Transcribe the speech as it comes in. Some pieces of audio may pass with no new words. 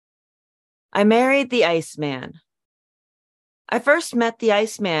I married the Iceman. I first met the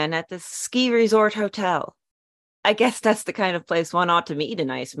Iceman at the ski resort hotel. I guess that's the kind of place one ought to meet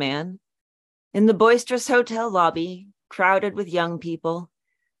an Iceman. In the boisterous hotel lobby, crowded with young people,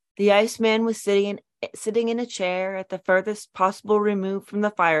 the Iceman was sitting in a chair at the furthest possible remove from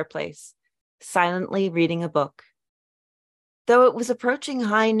the fireplace, silently reading a book. Though it was approaching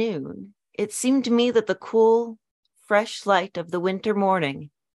high noon, it seemed to me that the cool, fresh light of the winter morning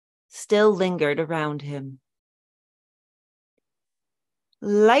still lingered around him.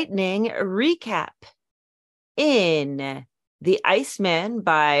 Lightning recap. In The Iceman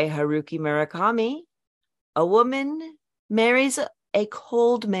by Haruki Murakami, a woman marries a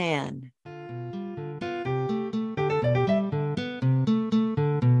cold man.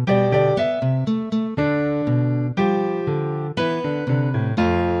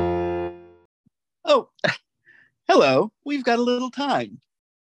 Oh, hello. We've got a little time.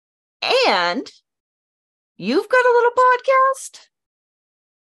 And you've got a little podcast?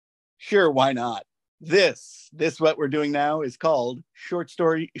 Sure, why not? This what we're doing now is called Short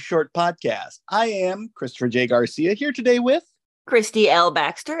Story Short Podcast. I am Christopher J. Garcia here today with Christy L.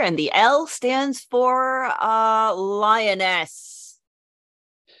 Baxter, and the L stands for lioness.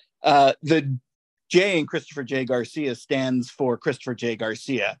 The J in Christopher J. Garcia stands for Christopher J.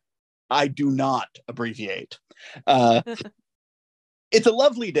 Garcia. I do not abbreviate. It's a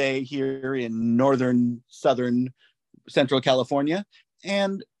lovely day here in northern, southern, central California,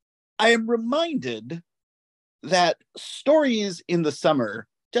 and I am reminded that stories in the summer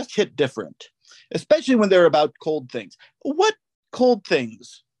just hit different, especially when they're about cold things. What cold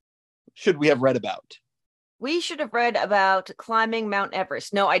things should we have read about? We should have read about climbing Mount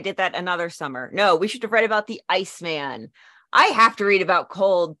Everest. No, I did that another summer. No, we should have read about the Iceman. I have to read about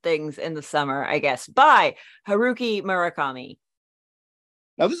cold things in the summer, I guess, by Haruki Murakami.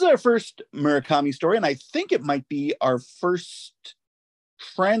 Now, this is our first Murakami story, and I think it might be our first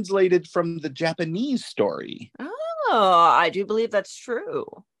translated from the Japanese story. Oh, I do believe that's true.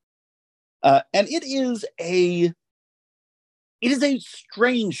 And it is a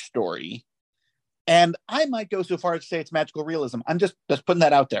strange story, and I might go so far as to say it's magical realism. I'm just putting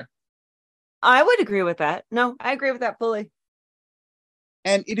that out there. I would agree with that. No, I agree with that fully.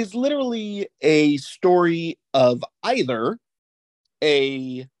 And it is literally a story of either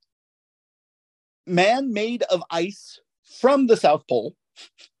a man made of ice from the South Pole,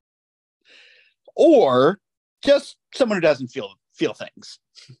 or just someone who doesn't feel things.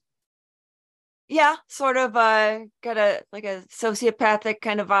 Yeah, sort of got a sociopathic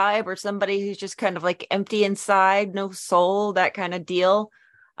kind of vibe, or somebody who's just kind of like empty inside, no soul, that kind of deal.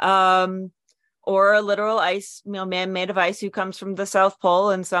 Or a literal ice, man made of ice who comes from the South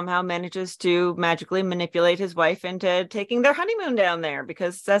Pole and somehow manages to magically manipulate his wife into taking their honeymoon down there,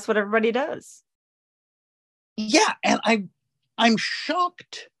 because that's what everybody does. Yeah, and I'm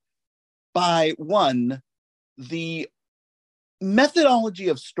shocked by the methodology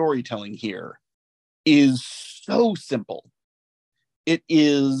of storytelling here is so simple. It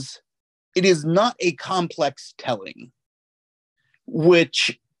is not a complex telling,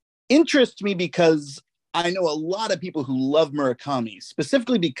 which interests me because I know a lot of people who love Murakami,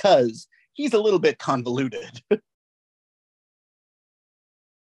 specifically because he's a little bit convoluted.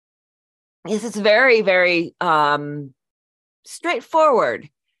 Yes, it's very, very straightforward.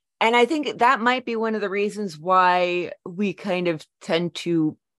 And I think that might be one of the reasons why we kind of tend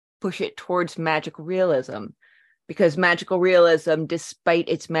to push it towards magical realism, because magical realism, despite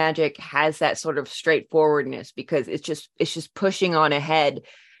its magic, has that sort of straightforwardness, because it's just pushing on ahead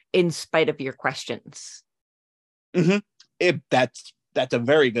in spite of your questions. Mm-hmm. That's a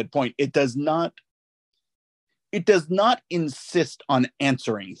very good point. It does not insist on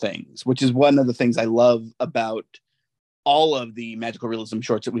answering things, which is one of the things I love about all of the magical realism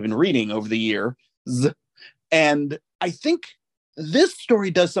shorts that we've been reading over the years. And I think this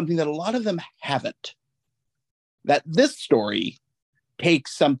story does something that a lot of them haven't. That this story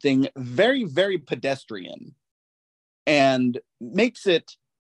takes something very, very pedestrian and makes it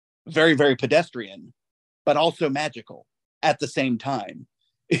very, very pedestrian, but also magical at the same time.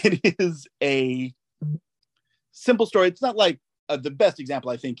 It is a simple story. It's not like the best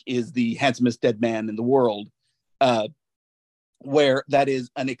example, I think, is The Handsomest Dead Man in the World, where that is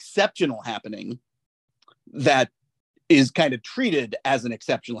an exceptional happening that is kind of treated as an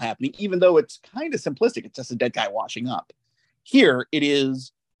exceptional happening, even though it's kind of simplistic. It's just a dead guy washing up. Here, it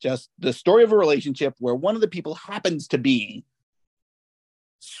is just the story of a relationship where one of the people happens to be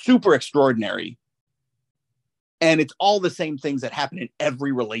super extraordinary. And it's all the same things that happen in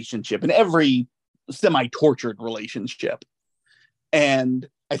every relationship, in every semi-tortured relationship. And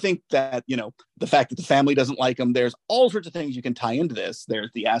I think that, the fact that the family doesn't like him, there's all sorts of things you can tie into this.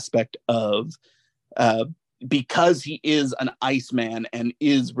 There's the aspect of because he is an Iceman and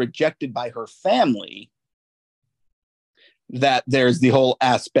is rejected by her family, that there's the whole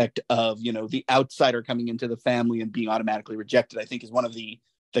aspect of, the outsider coming into the family and being automatically rejected, I think is one of the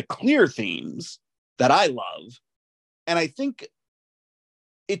clear themes that I love. And I think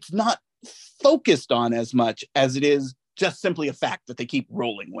it's not focused on as much as it is just simply a fact that they keep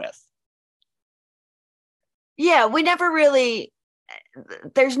rolling with. Yeah, we never really,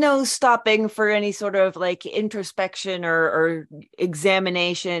 there's no stopping for any sort of like introspection or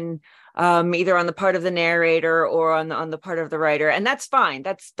examination, either on the part of the narrator or on the part of the writer, and that's fine.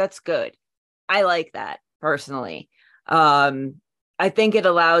 That's good. I like that personally. I think it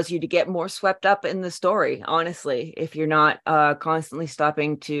allows you to get more swept up in the story, honestly, if you're not constantly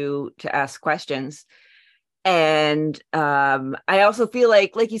stopping to ask questions. And I also feel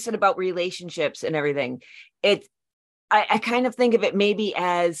like you said about relationships and everything, I kind of think of it maybe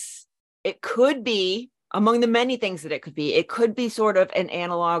as it could be, among the many things that it could be sort of an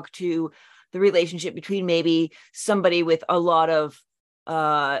analog to the relationship between maybe somebody with a lot of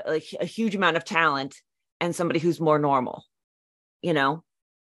like a huge amount of talent and somebody who's more normal,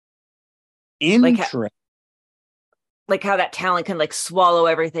 Interesting. Like how that talent can like swallow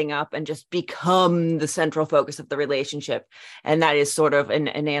everything up and just become the central focus of the relationship. And that is sort of an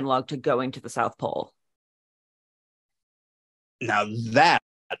analog to going to the South Pole. Now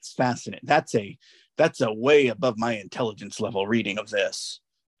that's fascinating. That's a way above my intelligence level reading of this.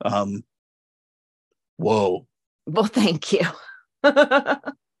 Whoa. Well, thank you.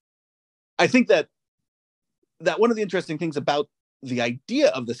 I think that one of the interesting things about the idea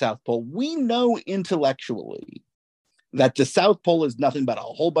of the South Pole, we know intellectually that the South Pole is nothing but a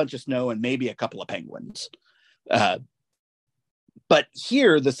whole bunch of snow and maybe a couple of penguins. But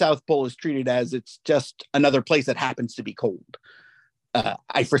here, the South Pole is treated as it's just another place that happens to be cold.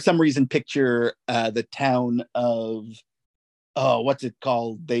 I, for some reason, picture the town of, what's it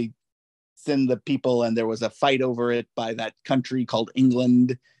called? They send the people and there was a fight over it by that country called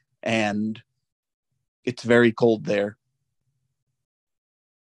England. And it's very cold there.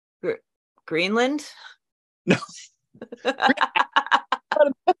 Greenland? No.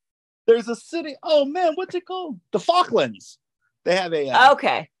 There's a city. Oh man, what's it called? The Falklands. They have a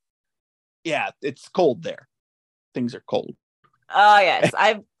okay. Yeah, it's cold there. Things are cold. Oh yes.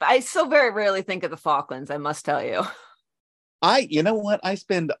 I so very rarely think of the Falklands, I must tell you. You know what? I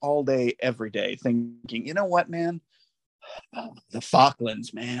spend all day, every day thinking, you know what, man? The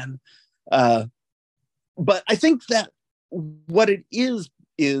Falklands, man. But I think that what it is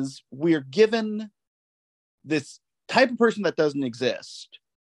we're given this type of person that doesn't exist.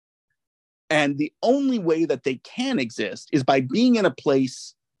 And the only way that they can exist is by being in a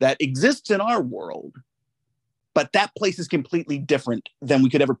place that exists in our world, but that place is completely different than we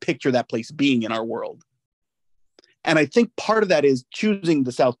could ever picture that place being in our world. And I think part of that is choosing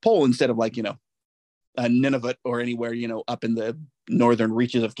the South Pole instead of like, Nunavut or anywhere, up in the northern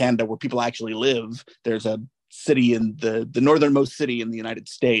reaches of Canada where people actually live. There's a city in the northernmost city in the United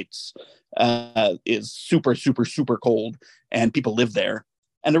States is super, super, super cold and people live there.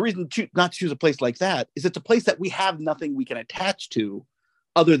 And the reason not to choose a place like that is it's a place that we have nothing we can attach to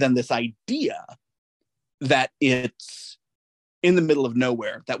other than this idea that it's in the middle of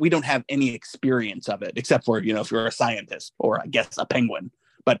nowhere, that we don't have any experience of it, except for, if you're a scientist or I guess a penguin.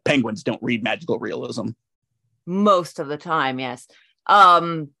 But penguins don't read magical realism. Most of the time, yes.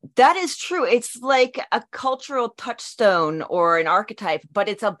 That is true. It's like a cultural touchstone or an archetype, but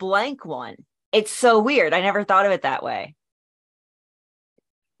it's a blank one. It's so weird. I never thought of it that way.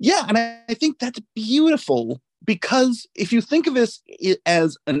 Yeah, and I think that's beautiful because if you think of this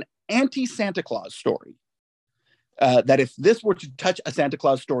as an anti-Santa Claus story, that if this were to touch a Santa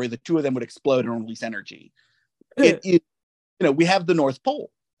Claus story, the two of them would explode and release energy. We have the North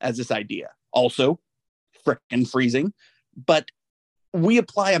Pole as this idea. Also, frickin' freezing, but we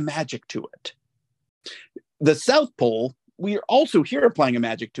apply a magic to it. The South Pole, we are also here applying a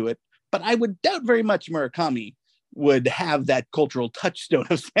magic to it, but I would doubt very much Murakami would have that cultural touchstone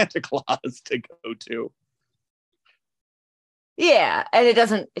of Santa Claus to go to. Yeah, and it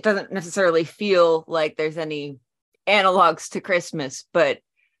doesn't necessarily feel like there's any analogs to Christmas, but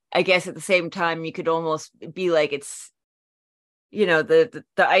I guess at the same time you could almost be like it's the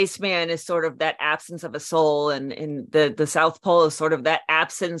Iceman is sort of that absence of a soul, and the South Pole is sort of that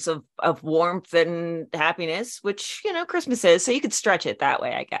absence of warmth and happiness, which Christmas is. So you could stretch it that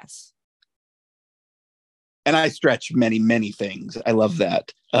way, I guess. And I stretch many, many things. I love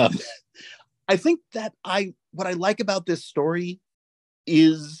that. I think that what I like about this story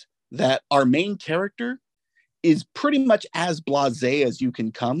is that our main character is pretty much as blasé as you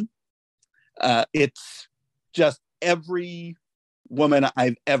can come. It's just every woman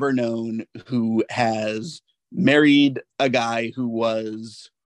I've ever known who has married a guy who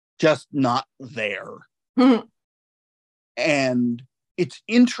was just not there. And it's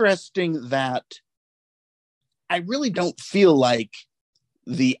interesting that I really don't feel like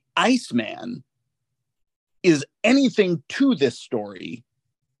the Iceman is anything to this story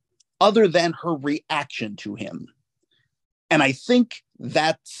other than her reaction to him. And I think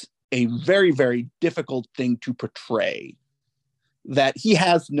that's a very, very difficult thing to portray. That he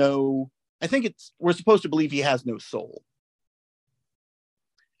has no, we're supposed to believe he has no soul.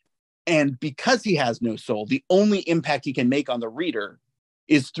 And because he has no soul, the only impact he can make on the reader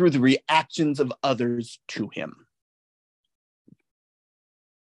is through the reactions of others to him.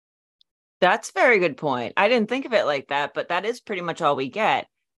 That's a very good point. I didn't think of it like that, but that is pretty much all we get.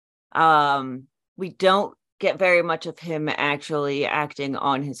 We don't get very much of him actually acting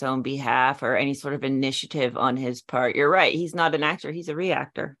on his own behalf or any sort of initiative on his part. You're right. He's not an actor. He's a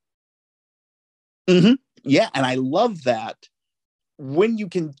reactor. Mm-hmm. Yeah. And I love that when you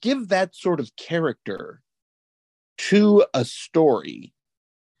can give that sort of character to a story,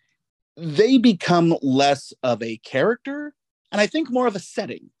 they become less of a character and I think more of a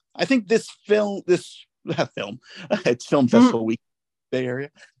setting. I think it's film festival week, Bay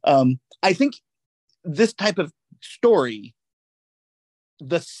Area. I think this type of story,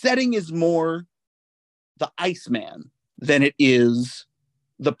 the setting is more the Iceman than it is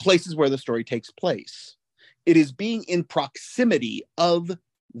the places where the story takes place. It is being in proximity of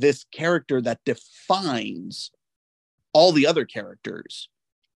this character that defines all the other characters.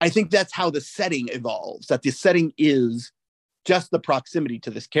 I think that's how the setting evolves, that the setting is just the proximity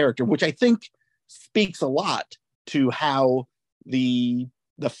to this character, which I think speaks a lot to how the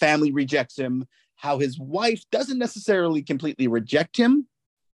family rejects him, how his wife doesn't necessarily completely reject him,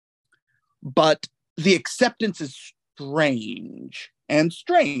 but the acceptance is strange and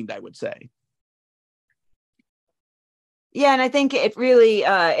strained, I would say. Yeah, and I think it really,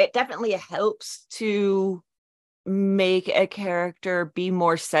 it definitely helps to make a character be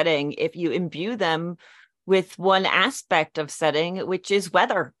more setting if you imbue them with one aspect of setting, which is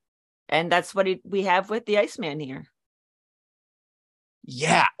weather. And that's what we have with the Iceman here.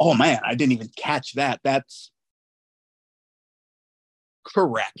 Yeah. Oh, man, I didn't even catch that. That's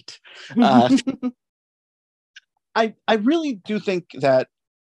correct. I really do think that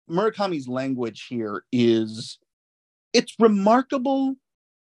Murakami's language here it's remarkable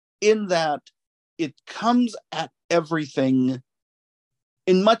in that it comes at everything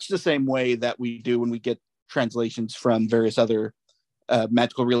in much the same way that we do when we get translations from various other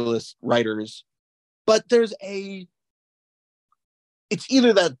magical realist writers. But it's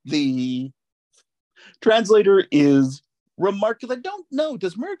either that the translator is remarkable. I don't know.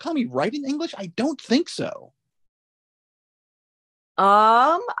 Does Murakami write in English? I don't think so.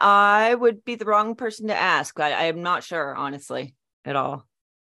 I would be the wrong person to ask. I am not sure, honestly, at all.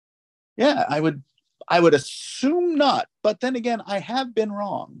 Yeah, I would assume not. But then again, I have been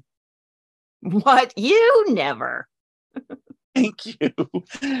wrong. What? You never. Thank you.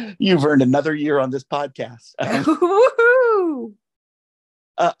 You've earned another year on this podcast. I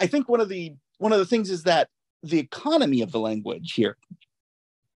think one of the things is that the economy of the language here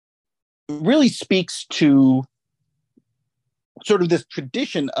really speaks to sort of this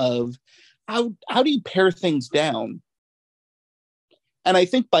tradition of how do you pare things down? And I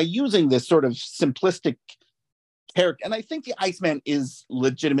think by using this sort of simplistic character, and I think the Iceman is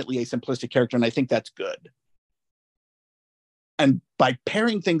legitimately a simplistic character, and I think that's good. And by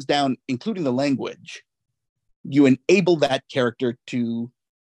paring things down, including the language, you enable that character to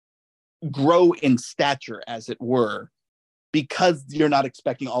grow in stature, as it were, because you're not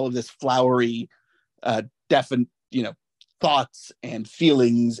expecting all of this flowery, definite, thoughts and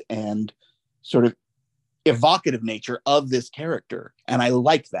feelings and sort of evocative nature of this character. And I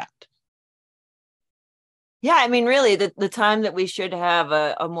like that. Yeah, I mean, really, the time that we should have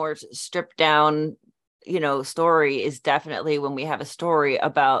a more stripped down, story is definitely when we have a story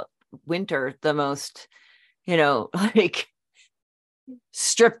about winter, the most, like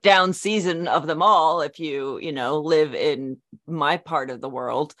stripped down season of them all. If you, live in my part of the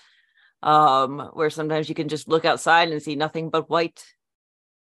world, where sometimes you can just look outside and see nothing but white.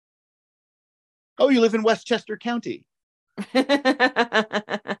 Oh, you live in Westchester County.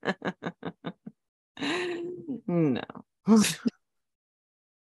 No.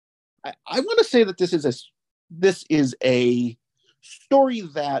 I want to say that this is a story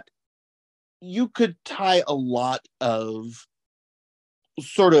that you could tie a lot of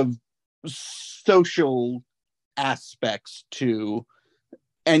sort of social aspects to,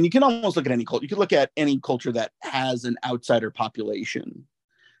 and you can almost look at any culture. You could look at any culture that has an outsider population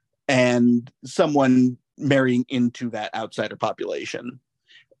and someone marrying into that outsider population.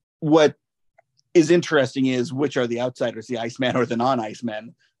 What is interesting is which are the outsiders, the Iceman or the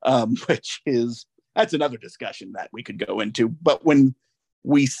non-Iceman, which is, that's another discussion that we could go into. But when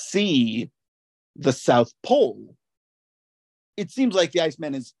we see the South Pole, it seems like the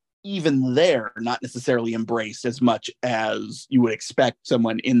Iceman is even there, not necessarily embraced as much as you would expect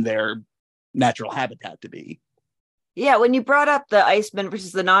someone in their natural habitat to be. Yeah, when you brought up the Iceman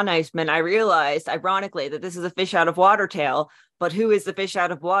versus the non-Iceman, I realized, ironically, that this is a fish out of water tale, but who is the fish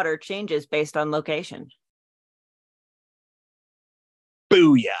out of water changes based on location.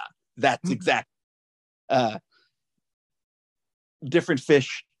 Booyah. That's exact. Different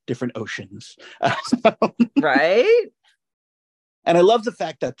fish, different oceans. Right? And I love the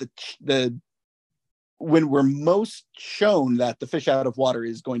fact that the when we're most shown that the fish out of water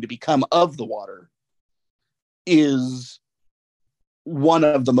is going to become of the water is one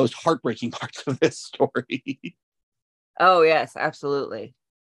of the most heartbreaking parts of this story. Oh, yes, absolutely.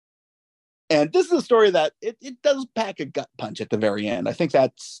 And this is a story that it does pack a gut punch at the very end. I think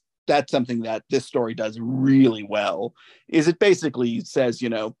that's something that this story does really well, is it basically says,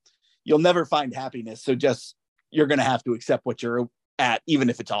 you'll never find happiness. So just, you're going to have to accept what you're at, even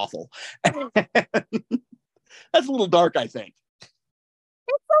if it's awful. That's a little dark, I think.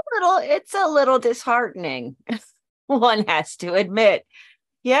 It's a little disheartening. One has to admit.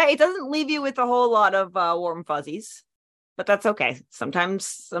 Yeah, it doesn't leave you with a whole lot of warm fuzzies, but that's okay.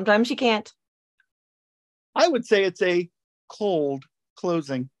 Sometimes you can't. I would say it's a cold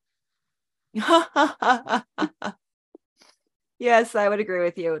closing. Yes, I would agree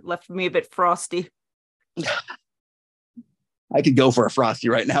with you. It left me a bit frosty. I could go for a frosty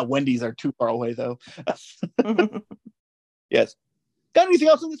right now. Wendy's are too far away, though. Yes. Got anything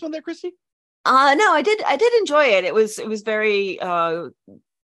else on this one there, Christy? No, I did enjoy it. It was very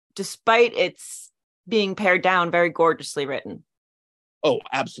despite its being pared down, very gorgeously written. Oh,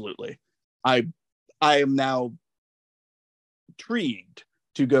 absolutely. I am now intrigued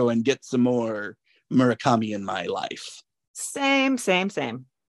to go and get some more Murakami in my life. Same.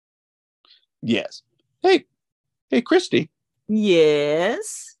 Yes. Hey, Christy.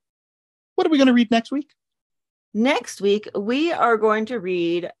 Yes. What are we going to read next week? Next week, we are going to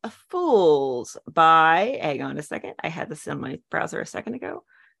read Fools by, hang on a second. I had this in my browser a second ago.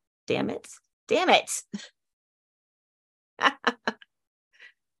 Damn it.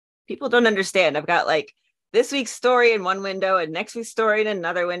 People don't understand. I've got like this week's story in one window and next week's story in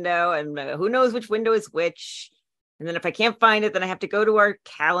another window. And who knows which window is which. And then if I can't find it, then I have to go to our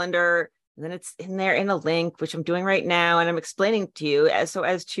calendar. And then it's in there in a link, which I'm doing right now. And I'm explaining to you as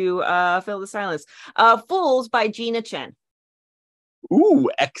to fill the silence. Fools by Gina Chen. Ooh,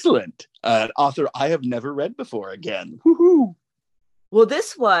 excellent. An author I have never read before again. Woohoo. Well,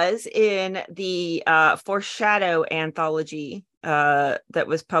 this was in the Foreshadow anthology that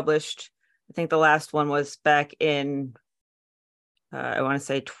was published. I think the last one was back in, I want to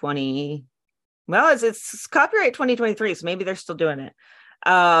say it's copyright 2023, so maybe they're still doing it.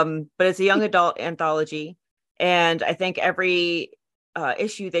 But it's a young adult anthology. And I think every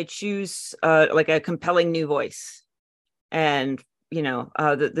issue they choose like a compelling new voice. And,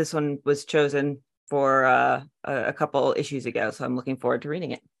 this one was chosen for a couple issues ago. So I'm looking forward to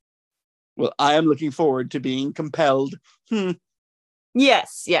reading it. Well, I am looking forward to being compelled.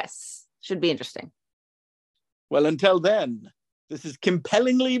 Yes. Should be interesting. Well, until then, this has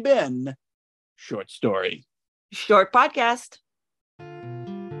compellingly been Short Story. Short podcast.